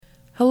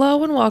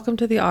Hello and welcome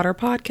to the Otter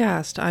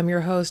Podcast. I'm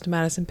your host,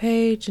 Madison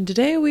Page, and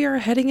today we are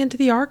heading into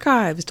the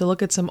archives to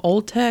look at some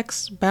old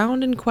texts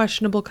bound in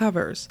questionable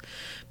covers.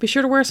 Be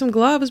sure to wear some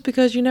gloves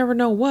because you never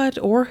know what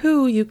or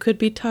who you could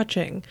be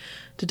touching.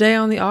 Today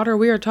on the Otter,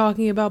 we are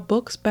talking about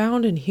books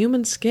bound in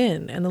human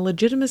skin and the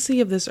legitimacy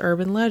of this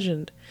urban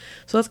legend.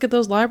 So let's get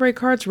those library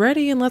cards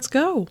ready and let's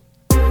go!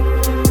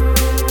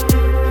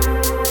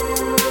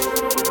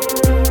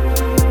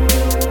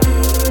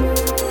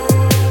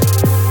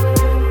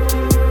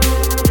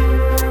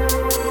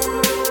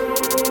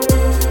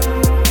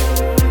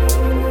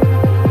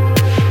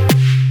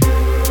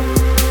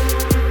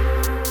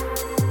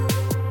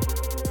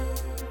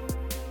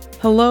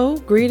 Hello,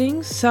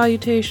 greetings,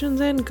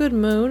 salutations, and good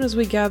moon as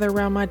we gather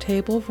around my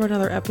table for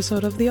another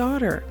episode of The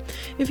Otter.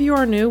 If you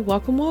are new,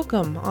 welcome,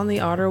 welcome. On The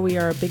Otter, we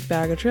are a big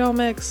bag of trail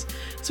mix,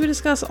 so we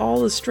discuss all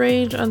the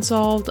strange,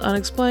 unsolved,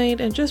 unexplained,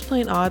 and just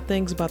plain odd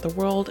things about the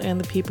world and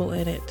the people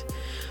in it.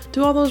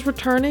 To all those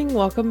returning,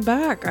 welcome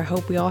back. I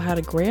hope we all had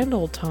a grand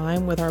old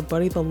time with our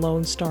buddy the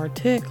Lone Star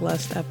Tick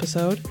last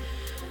episode.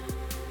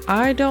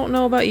 I don't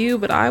know about you,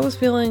 but I was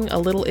feeling a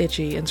little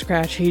itchy and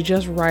scratchy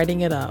just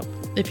writing it up.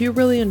 If you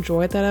really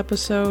enjoyed that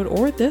episode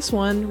or this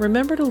one,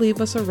 remember to leave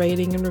us a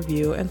rating and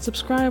review and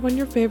subscribe on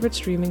your favorite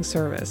streaming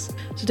service.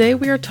 Today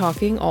we are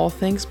talking all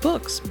things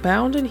books,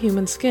 bound in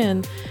human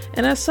skin,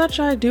 and as such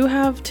I do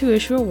have to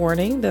issue a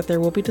warning that there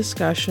will be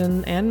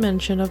discussion and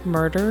mention of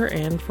murder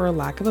and, for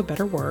lack of a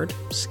better word,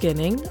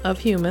 skinning of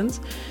humans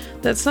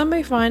that some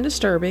may find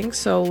disturbing,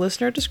 so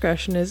listener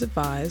discretion is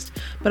advised,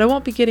 but I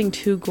won't be getting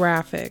too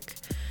graphic.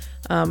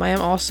 I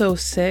am also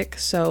sick,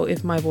 so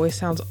if my voice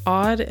sounds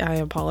odd, I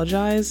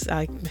apologize.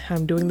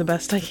 I'm doing the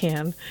best I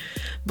can.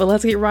 But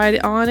let's get right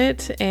on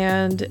it,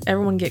 and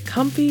everyone get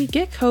comfy,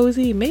 get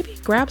cozy, maybe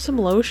grab some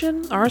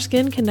lotion. Our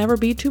skin can never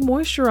be too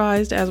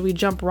moisturized as we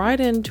jump right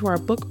into our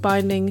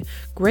book-binding,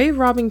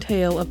 grave-robbing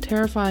tale of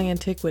terrifying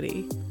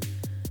antiquity.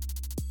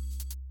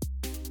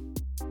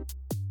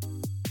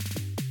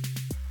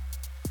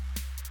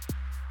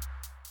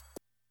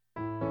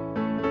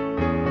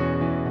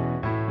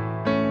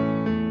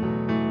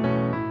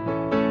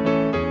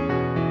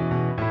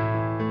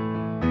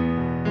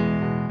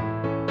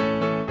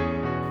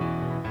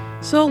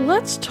 So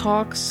let's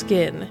talk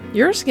skin.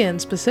 Your skin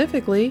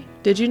specifically.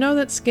 Did you know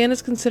that skin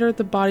is considered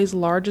the body's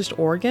largest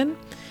organ?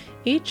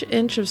 Each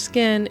inch of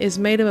skin is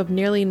made up of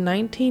nearly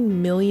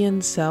 19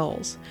 million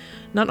cells.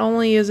 Not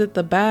only is it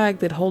the bag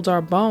that holds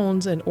our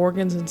bones and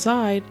organs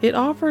inside, it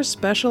offers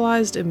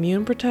specialized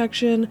immune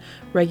protection,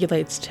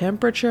 regulates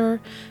temperature,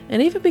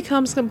 and even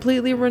becomes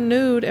completely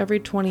renewed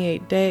every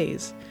 28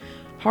 days.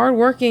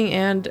 Hardworking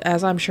and,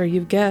 as I'm sure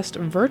you've guessed,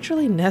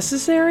 virtually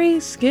necessary,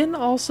 skin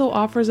also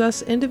offers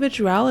us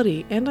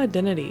individuality and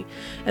identity,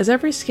 as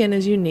every skin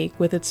is unique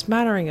with its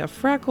smattering of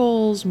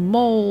freckles,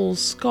 moles,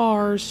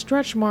 scars,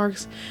 stretch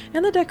marks,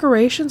 and the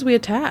decorations we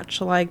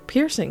attach, like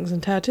piercings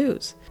and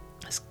tattoos.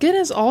 Skin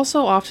is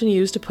also often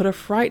used to put a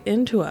fright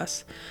into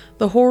us.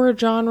 The horror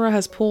genre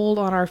has pulled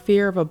on our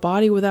fear of a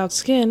body without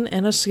skin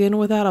and a skin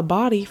without a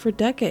body for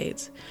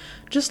decades.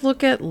 Just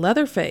look at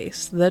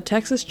Leatherface, the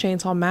Texas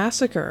Chainsaw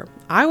Massacre.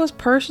 I was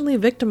personally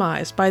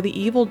victimized by the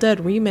Evil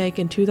Dead remake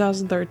in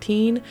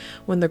 2013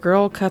 when the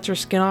girl cuts her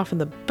skin off in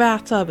the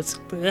bathtub. It's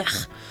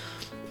ugh.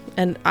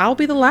 And I'll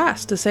be the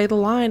last to say the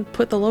line,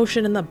 "put the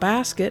lotion in the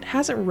basket,"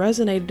 hasn't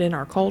resonated in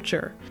our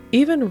culture.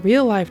 Even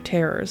real-life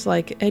terrors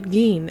like Ed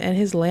Gein and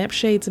his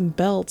lampshades and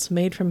belts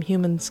made from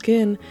human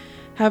skin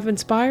have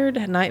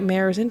inspired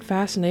nightmares and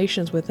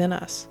fascinations within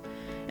us.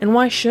 And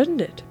why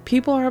shouldn't it?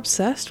 People are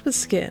obsessed with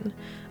skin.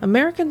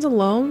 Americans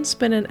alone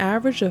spend an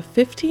average of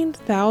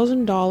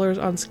 $15,000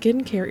 on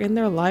skincare in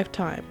their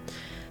lifetime.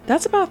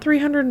 That's about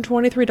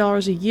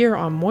 $323 a year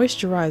on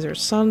moisturizers,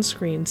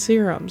 sunscreen,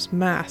 serums,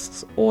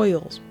 masks,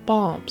 oils,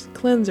 balms,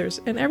 cleansers,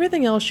 and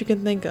everything else you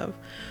can think of.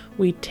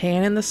 We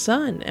tan in the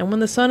sun, and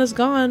when the sun is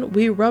gone,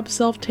 we rub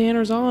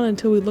self-tanners on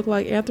until we look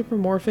like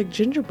anthropomorphic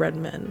gingerbread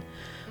men.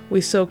 We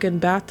soak in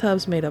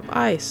bathtubs made of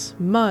ice,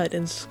 mud,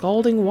 and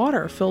scalding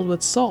water filled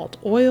with salt,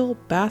 oil,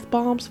 bath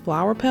bombs,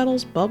 flower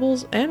petals,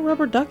 bubbles, and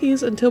rubber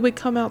duckies until we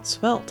come out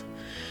svelte.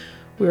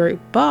 We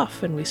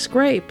buff and we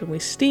scrape and we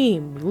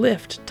steam, we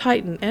lift,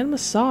 tighten, and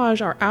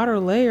massage our outer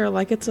layer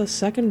like it's a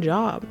second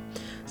job.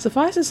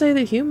 Suffice to say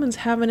that humans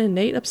have an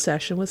innate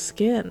obsession with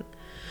skin.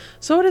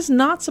 So it is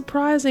not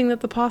surprising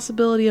that the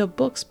possibility of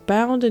books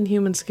bound in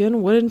human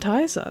skin would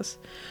entice us.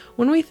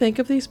 When we think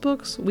of these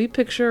books, we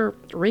picture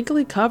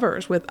wrinkly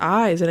covers with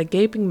eyes and a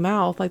gaping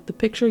mouth like the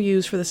picture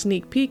used for the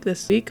sneak peek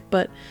this week,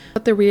 but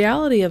the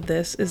reality of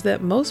this is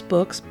that most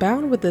books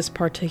bound with this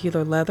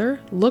particular leather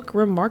look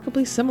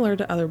remarkably similar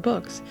to other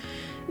books.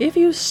 If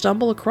you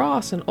stumble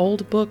across an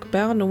old book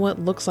bound in what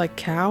looks like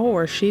cow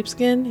or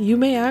sheepskin, you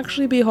may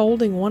actually be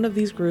holding one of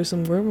these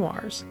gruesome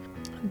grimoires.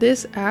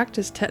 This act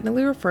is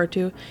technically referred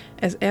to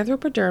as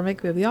anthropodermic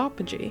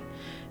bibliophagy,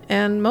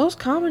 and most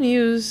common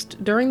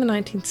used during the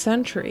 19th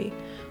century.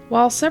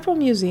 While several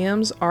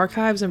museums,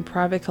 archives, and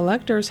private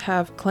collectors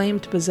have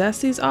claimed to possess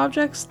these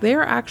objects, they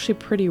are actually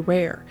pretty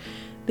rare.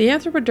 The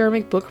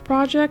Anthropodermic Book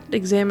Project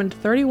examined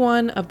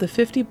 31 of the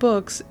 50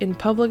 books in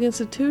public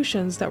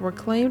institutions that were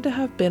claimed to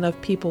have been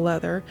of people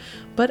leather,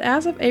 but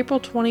as of April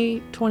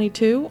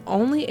 2022,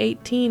 only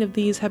 18 of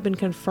these have been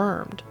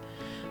confirmed.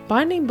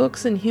 Binding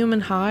books in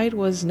human hide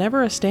was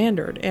never a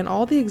standard, and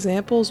all the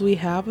examples we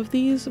have of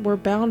these were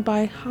bound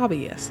by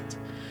hobbyists.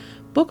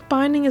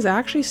 Bookbinding is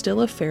actually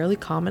still a fairly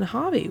common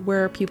hobby,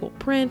 where people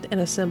print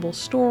and assemble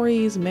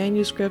stories,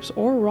 manuscripts,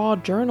 or raw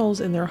journals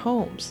in their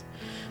homes.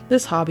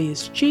 This hobby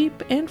is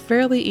cheap and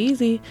fairly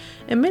easy,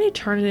 and many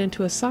turn it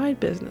into a side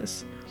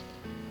business.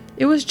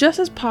 It was just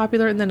as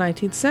popular in the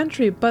 19th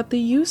century, but the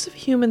use of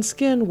human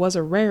skin was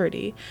a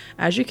rarity.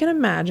 As you can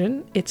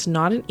imagine, it's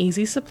not an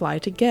easy supply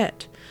to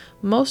get.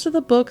 Most of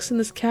the books in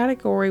this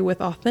category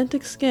with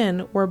authentic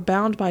skin were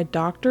bound by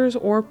doctors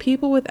or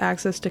people with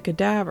access to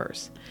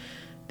cadavers.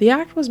 The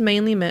act was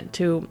mainly meant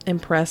to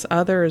impress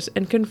others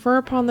and confer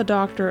upon the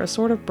doctor a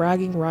sort of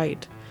bragging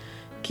right.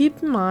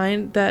 Keep in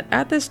mind that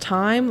at this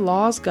time,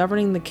 laws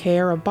governing the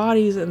care of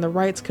bodies and the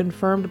rights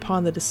confirmed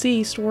upon the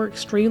deceased were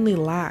extremely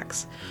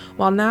lax.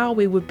 While now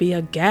we would be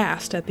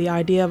aghast at the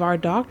idea of our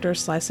doctor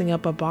slicing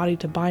up a body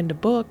to bind a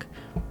book,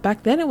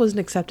 back then it was an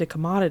accepted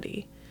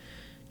commodity.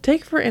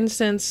 Take, for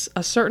instance,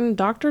 a certain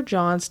Dr.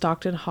 John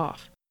Stockton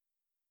Hoff.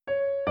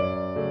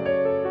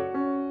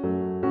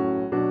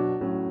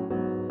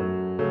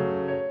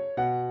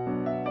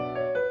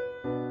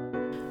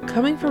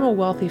 Coming from a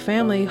wealthy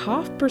family,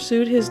 Hoff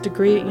pursued his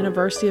degree at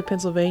University of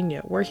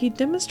Pennsylvania, where he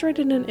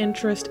demonstrated an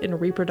interest in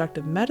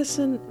reproductive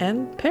medicine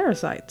and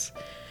parasites.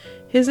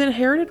 His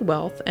inherited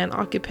wealth and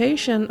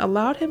occupation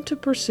allowed him to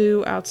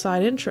pursue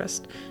outside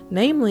interest,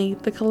 namely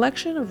the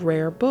collection of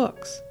rare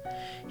books.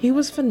 He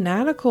was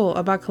fanatical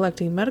about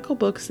collecting medical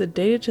books that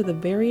dated to the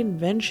very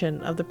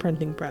invention of the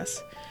printing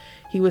press.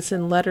 He would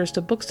send letters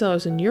to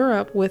booksellers in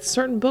Europe with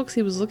certain books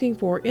he was looking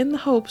for in the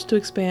hopes to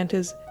expand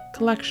his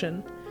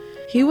collection.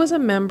 He was a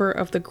member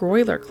of the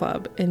Grolier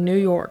Club in New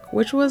York,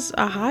 which was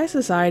a high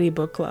society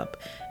book club,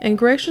 and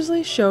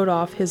graciously showed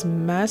off his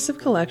massive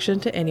collection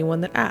to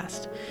anyone that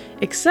asked,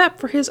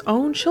 except for his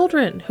own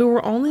children, who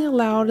were only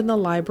allowed in the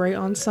library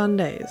on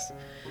Sundays.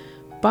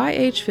 By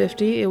age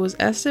 50, it was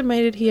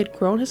estimated he had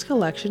grown his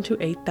collection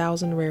to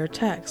 8,000 rare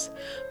texts,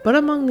 but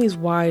among these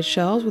wide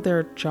shelves with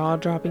their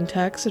jaw-dropping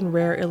texts and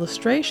rare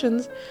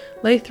illustrations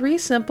lay 3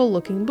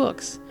 simple-looking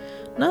books.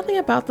 Nothing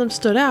about them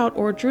stood out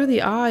or drew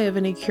the eye of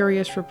any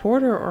curious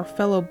reporter or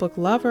fellow book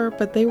lover,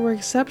 but they were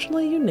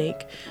exceptionally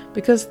unique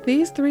because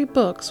these 3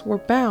 books were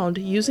bound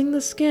using the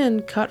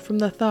skin cut from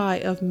the thigh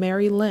of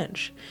Mary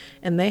Lynch,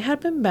 and they had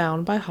been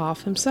bound by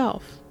Hoff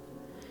himself.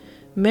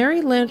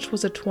 Mary Lynch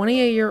was a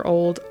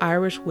 28-year-old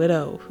Irish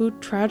widow who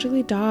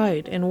tragically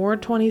died in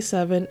Ward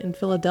 27 in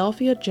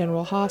Philadelphia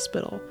General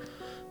Hospital.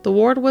 The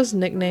ward was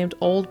nicknamed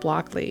Old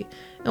Blockley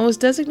and was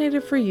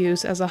designated for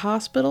use as a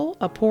hospital,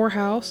 a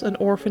poorhouse, an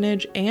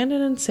orphanage, and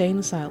an insane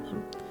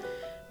asylum.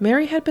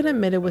 Mary had been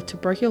admitted with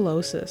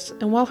tuberculosis,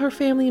 and while her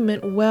family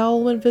meant well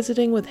when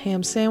visiting with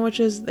ham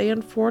sandwiches, they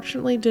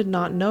unfortunately did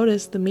not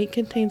notice the meat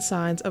contained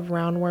signs of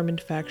roundworm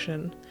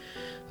infection.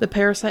 The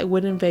parasite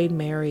would invade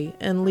Mary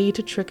and lead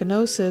to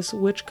trichinosis,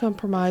 which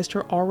compromised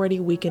her already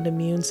weakened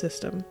immune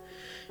system.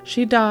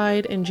 She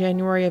died in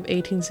January of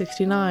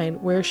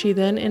 1869, where she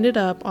then ended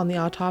up on the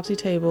autopsy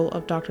table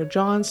of Dr.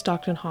 John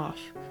Stockton Hoff.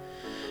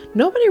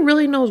 Nobody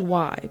really knows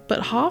why, but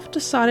Hoff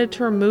decided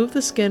to remove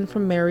the skin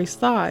from Mary's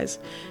thighs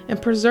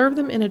and preserve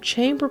them in a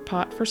chamber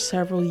pot for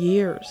several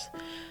years.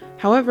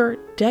 However,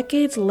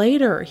 decades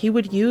later, he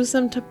would use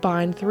them to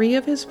bind 3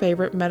 of his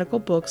favorite medical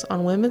books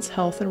on women's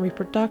health and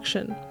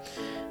reproduction.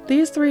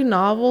 These 3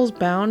 novels,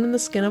 bound in the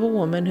skin of a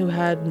woman who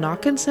had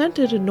not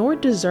consented nor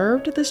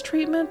deserved this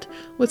treatment,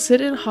 would sit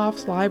in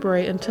Hoff's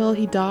library until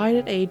he died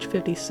at age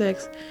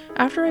 56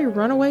 after a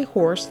runaway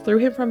horse threw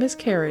him from his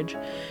carriage,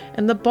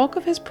 and the bulk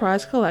of his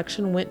prize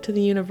collection went to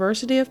the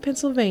University of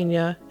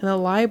Pennsylvania and the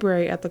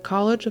library at the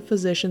College of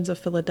Physicians of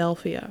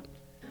Philadelphia.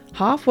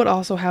 Hoff would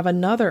also have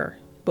another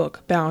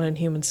book bound in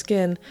human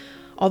skin,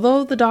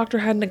 although the doctor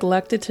had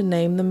neglected to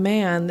name the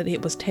man that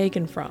it was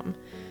taken from.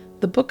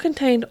 The book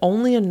contained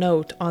only a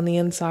note on the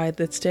inside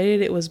that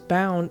stated it was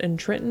bound in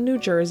Trenton, New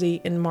Jersey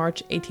in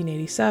March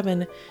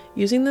 1887,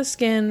 using the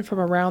skin from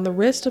around the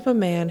wrist of a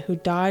man who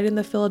died in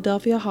the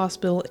Philadelphia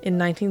hospital in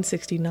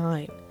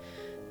 1969.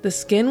 The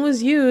skin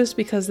was used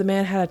because the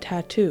man had a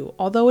tattoo,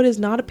 although it is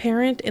not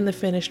apparent in the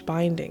finished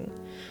binding.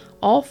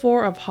 All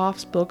 4 of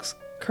Hoff's books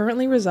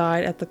currently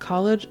reside at the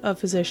College of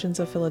Physicians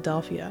of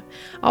Philadelphia.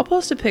 I'll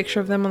post a picture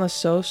of them on the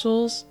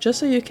socials just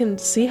so you can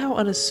see how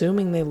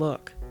unassuming they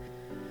look.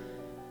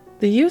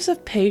 The use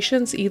of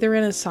patients either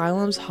in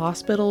asylums,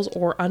 hospitals,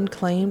 or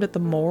unclaimed at the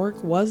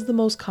morgue was the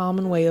most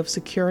common way of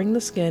securing the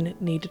skin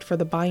needed for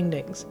the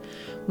bindings.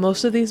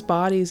 Most of these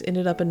bodies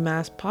ended up in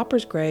mass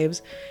paupers'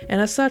 graves,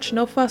 and as such,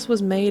 no fuss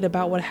was made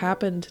about what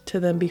happened to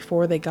them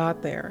before they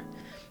got there.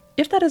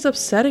 If that is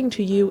upsetting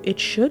to you, it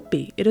should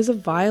be. It is a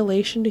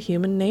violation to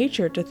human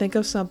nature to think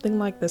of something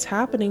like this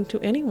happening to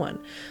anyone,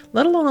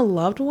 let alone a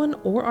loved one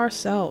or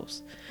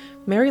ourselves.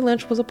 Mary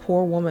Lynch was a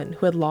poor woman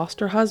who had lost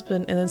her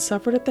husband and then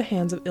suffered at the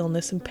hands of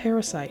illness and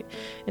parasite,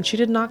 and she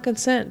did not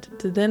consent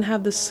to then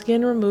have the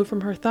skin removed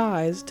from her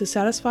thighs to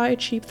satisfy a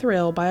cheap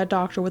thrill by a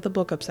doctor with a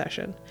book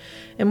obsession.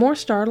 And more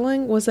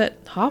startling was that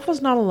Hoff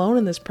was not alone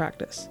in this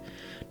practice.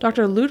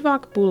 Dr.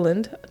 Ludwig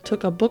Bulland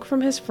took a book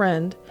from his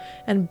friend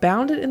and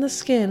bound it in the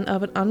skin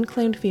of an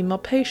unclaimed female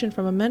patient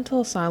from a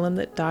mental asylum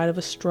that died of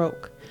a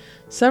stroke.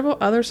 Several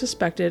other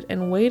suspected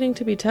and waiting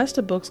to be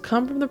tested books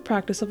come from the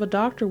practice of a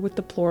doctor with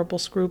deplorable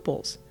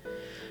scruples.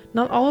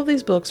 Not all of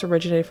these books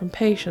originated from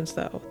patients,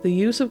 though. The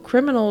use of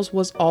criminals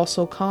was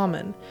also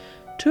common.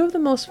 Two of the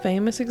most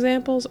famous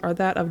examples are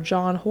that of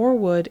John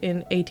Horwood in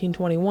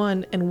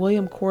 1821 and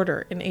William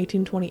Corder in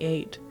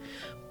 1828.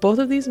 Both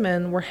of these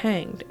men were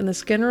hanged and the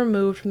skin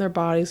removed from their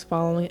bodies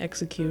following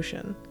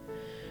execution.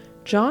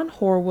 John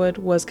Horwood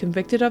was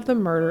convicted of the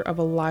murder of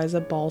Eliza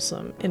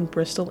Balsam in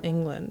Bristol,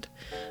 England.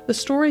 The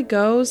story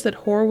goes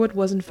that Horwood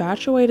was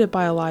infatuated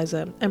by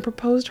Eliza and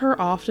proposed her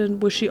often,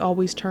 which she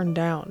always turned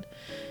down.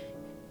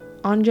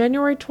 On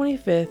January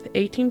 25,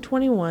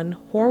 1821,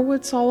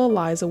 Horwood saw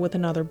Eliza with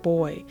another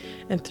boy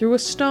and threw a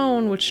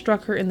stone which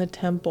struck her in the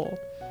temple.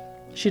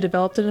 She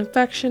developed an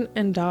infection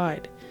and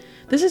died.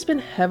 This has been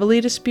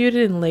heavily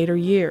disputed in later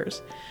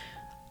years.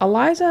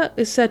 Eliza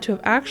is said to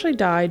have actually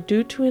died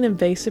due to an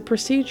invasive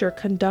procedure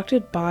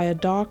conducted by a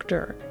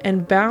doctor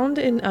and bound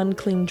in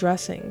unclean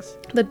dressings.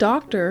 The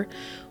doctor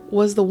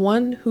was the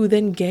one who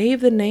then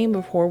gave the name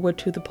of Horwood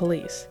to the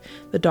police.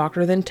 The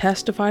doctor then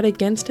testified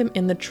against him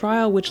in the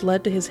trial which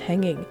led to his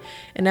hanging,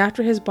 and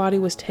after his body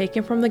was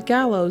taken from the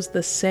gallows,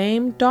 the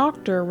same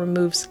doctor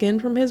removed skin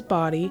from his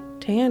body,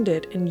 tanned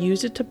it, and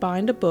used it to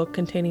bind a book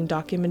containing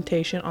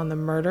documentation on the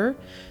murder,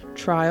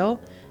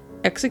 trial,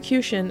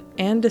 execution,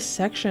 and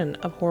dissection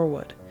of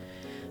Horwood.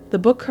 The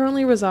book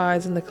currently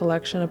resides in the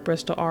collection of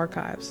Bristol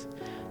Archives.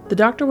 The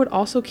doctor would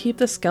also keep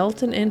the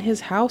skeleton in his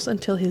house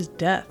until his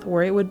death,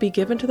 where it would be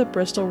given to the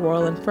Bristol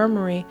Royal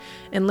Infirmary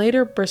and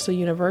later Bristol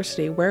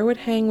University, where it would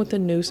hang with a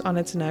noose on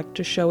its neck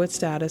to show its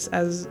status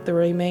as the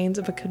remains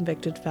of a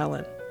convicted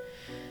felon.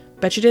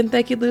 Bet you didn't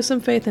think you'd lose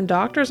some faith in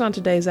doctors on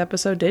today's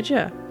episode, did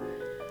ya?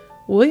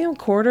 William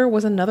Corder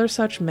was another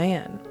such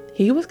man.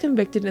 He was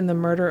convicted in the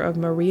murder of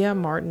Maria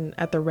Martin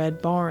at the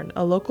Red Barn,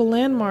 a local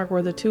landmark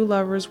where the two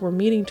lovers were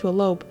meeting to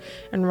elope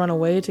and run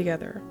away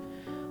together.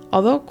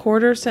 Although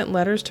Corder sent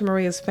letters to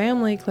Maria's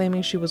family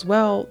claiming she was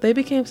well, they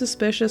became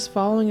suspicious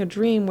following a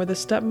dream where the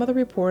stepmother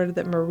reported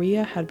that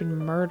Maria had been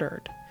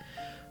murdered.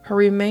 Her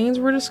remains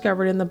were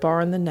discovered in the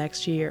barn the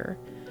next year.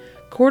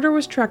 Corder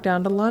was tracked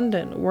down to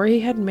London, where he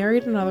had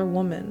married another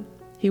woman.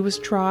 He was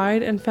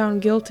tried and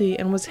found guilty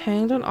and was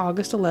hanged on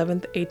August 11,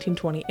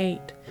 1828.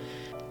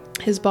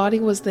 His body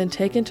was then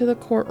taken to the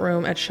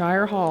courtroom at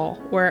Shire Hall,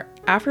 where,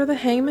 after the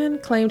hangman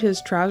claimed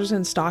his trousers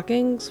and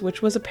stockings,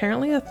 which was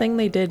apparently a thing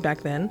they did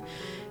back then,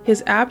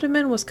 his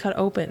abdomen was cut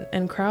open,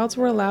 and crowds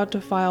were allowed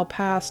to file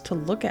past to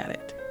look at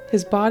it.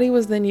 His body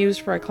was then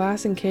used for a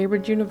class in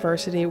Cambridge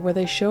University where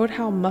they showed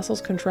how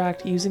muscles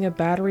contract using a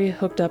battery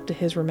hooked up to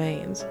his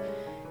remains.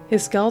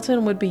 His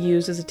skeleton would be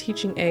used as a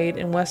teaching aid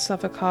in West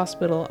Suffolk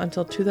Hospital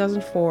until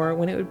 2004,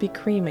 when it would be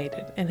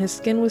cremated, and his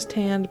skin was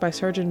tanned by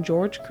Surgeon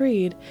George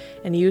Creed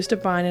and used to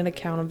bind an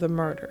account of the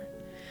murder.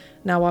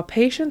 Now, while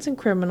patients and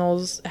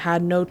criminals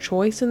had no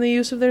choice in the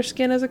use of their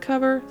skin as a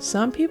cover,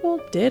 some people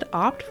did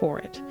opt for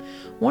it.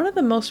 One of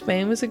the most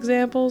famous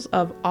examples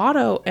of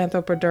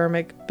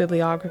autoanthropodermic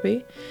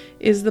bibliography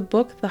is the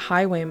book The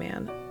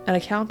Highwayman, an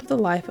account of the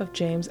life of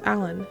James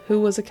Allen,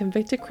 who was a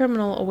convicted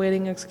criminal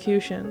awaiting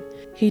execution.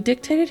 He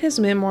dictated his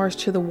memoirs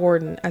to the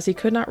warden, as he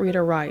could not read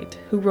or write,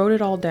 who wrote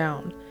it all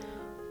down.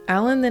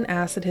 Allen then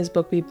asked that his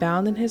book be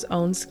bound in his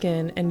own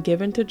skin and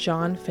given to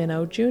John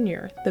Finno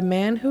Jr., the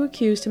man who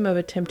accused him of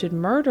attempted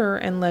murder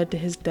and led to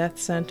his death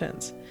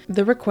sentence.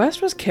 The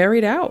request was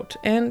carried out,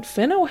 and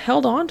Finno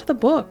held on to the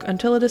book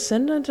until a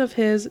descendant of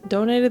his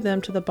donated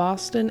them to the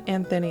Boston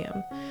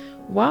Athenaeum.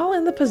 While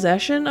in the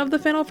possession of the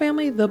Finno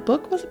family, the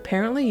book was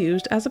apparently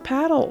used as a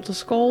paddle to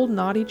scold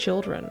naughty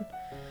children.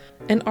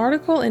 An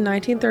article in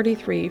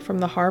 1933 from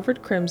the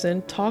Harvard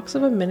Crimson talks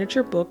of a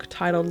miniature book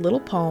titled Little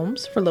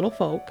Poems for Little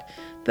Folk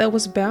that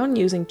was bound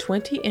using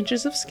 20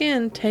 inches of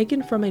skin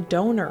taken from a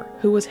donor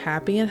who was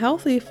happy and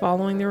healthy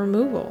following the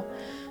removal.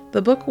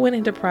 The book went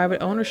into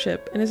private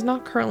ownership and is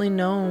not currently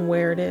known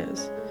where it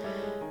is.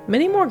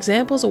 Many more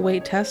examples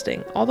await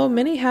testing, although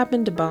many have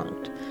been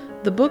debunked.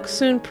 The book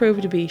soon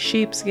proved to be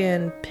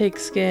sheepskin,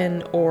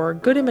 pigskin, or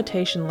good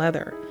imitation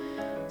leather.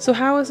 So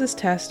how is this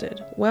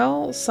tested?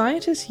 Well,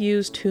 scientists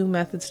use two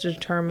methods to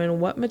determine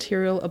what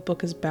material a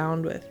book is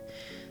bound with.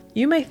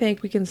 You may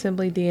think we can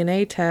simply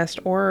DNA test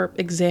or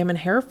examine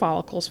hair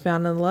follicles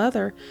found in the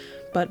leather,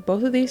 but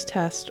both of these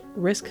tests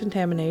risk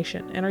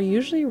contamination and are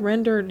usually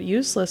rendered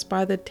useless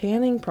by the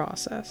tanning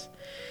process.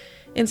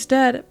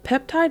 Instead,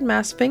 peptide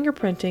mass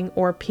fingerprinting,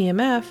 or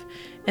PMF,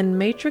 and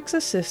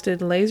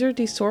matrix-assisted laser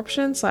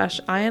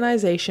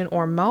desorption/ionization,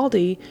 or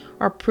MALDI,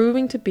 are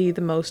proving to be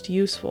the most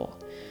useful.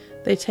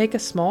 They take a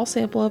small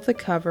sample of the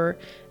cover,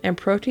 and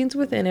proteins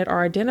within it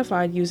are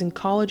identified using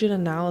collagen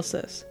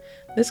analysis.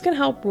 This can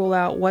help rule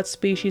out what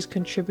species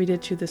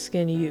contributed to the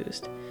skin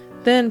used.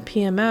 Then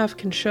PMF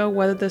can show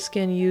whether the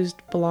skin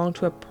used belonged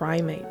to a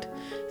primate.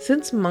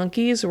 Since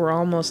monkeys were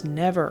almost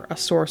never a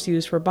source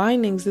used for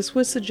bindings, this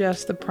would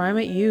suggest the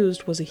primate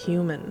used was a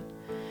human.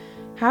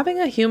 Having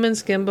a human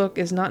skin book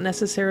is not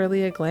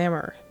necessarily a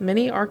glamour.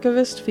 Many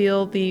archivists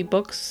feel the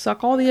books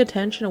suck all the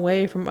attention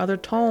away from other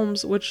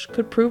tomes, which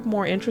could prove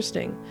more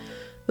interesting.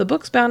 The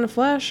books bound in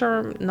flesh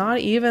are not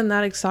even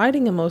that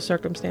exciting in most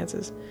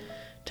circumstances.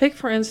 Take,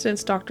 for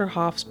instance, Dr.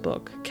 Hoff's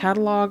book,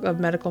 Catalogue of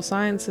Medical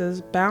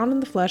Sciences, bound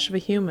in the flesh of a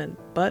human,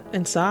 but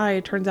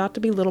inside turns out to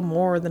be little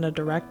more than a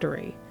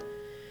directory.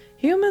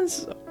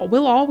 Humans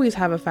will always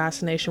have a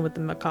fascination with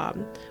the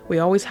macabre. We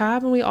always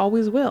have and we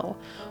always will.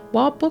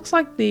 While books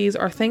like these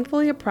are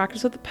thankfully a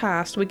practice of the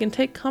past, we can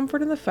take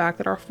comfort in the fact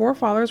that our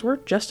forefathers were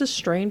just as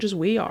strange as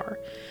we are.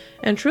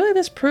 And truly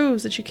this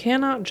proves that you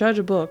cannot judge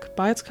a book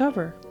by its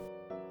cover.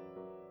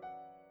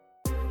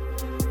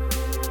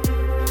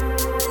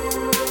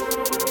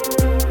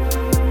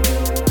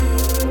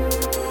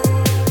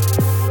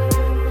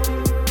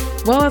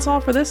 Well, that's all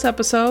for this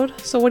episode.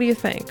 So what do you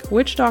think?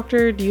 Which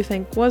doctor do you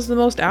think was the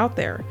most out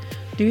there?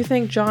 Do you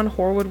think John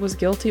Horwood was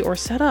guilty or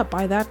set up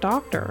by that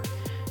doctor?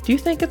 Do you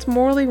think it's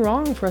morally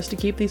wrong for us to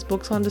keep these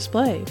books on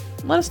display?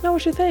 Let us know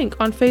what you think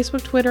on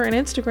Facebook, Twitter, and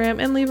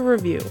Instagram, and leave a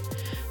review.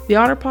 The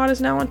OtterPod is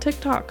now on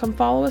TikTok. Come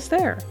follow us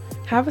there.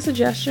 Have a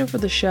suggestion for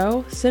the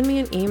show? Send me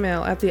an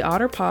email at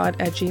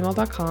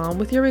theotterpod@gmail.com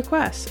with your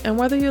requests and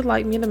whether you'd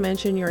like me to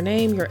mention your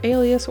name, your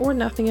alias, or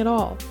nothing at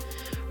all.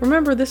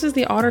 Remember, this is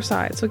the Otter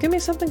Side, so give me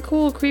something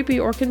cool, creepy,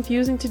 or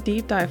confusing to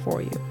deep dive for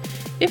you.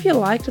 If you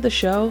liked the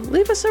show,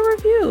 leave us a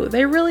review.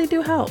 They really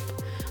do help.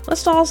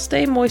 Let's all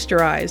stay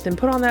moisturized and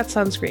put on that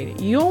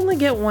sunscreen. You only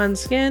get one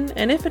skin,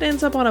 and if it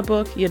ends up on a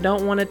book, you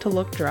don't want it to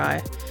look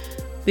dry.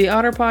 The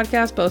Otter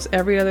Podcast posts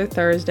every other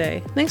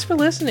Thursday. Thanks for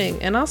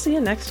listening, and I'll see you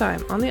next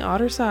time on the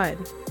Otter Side.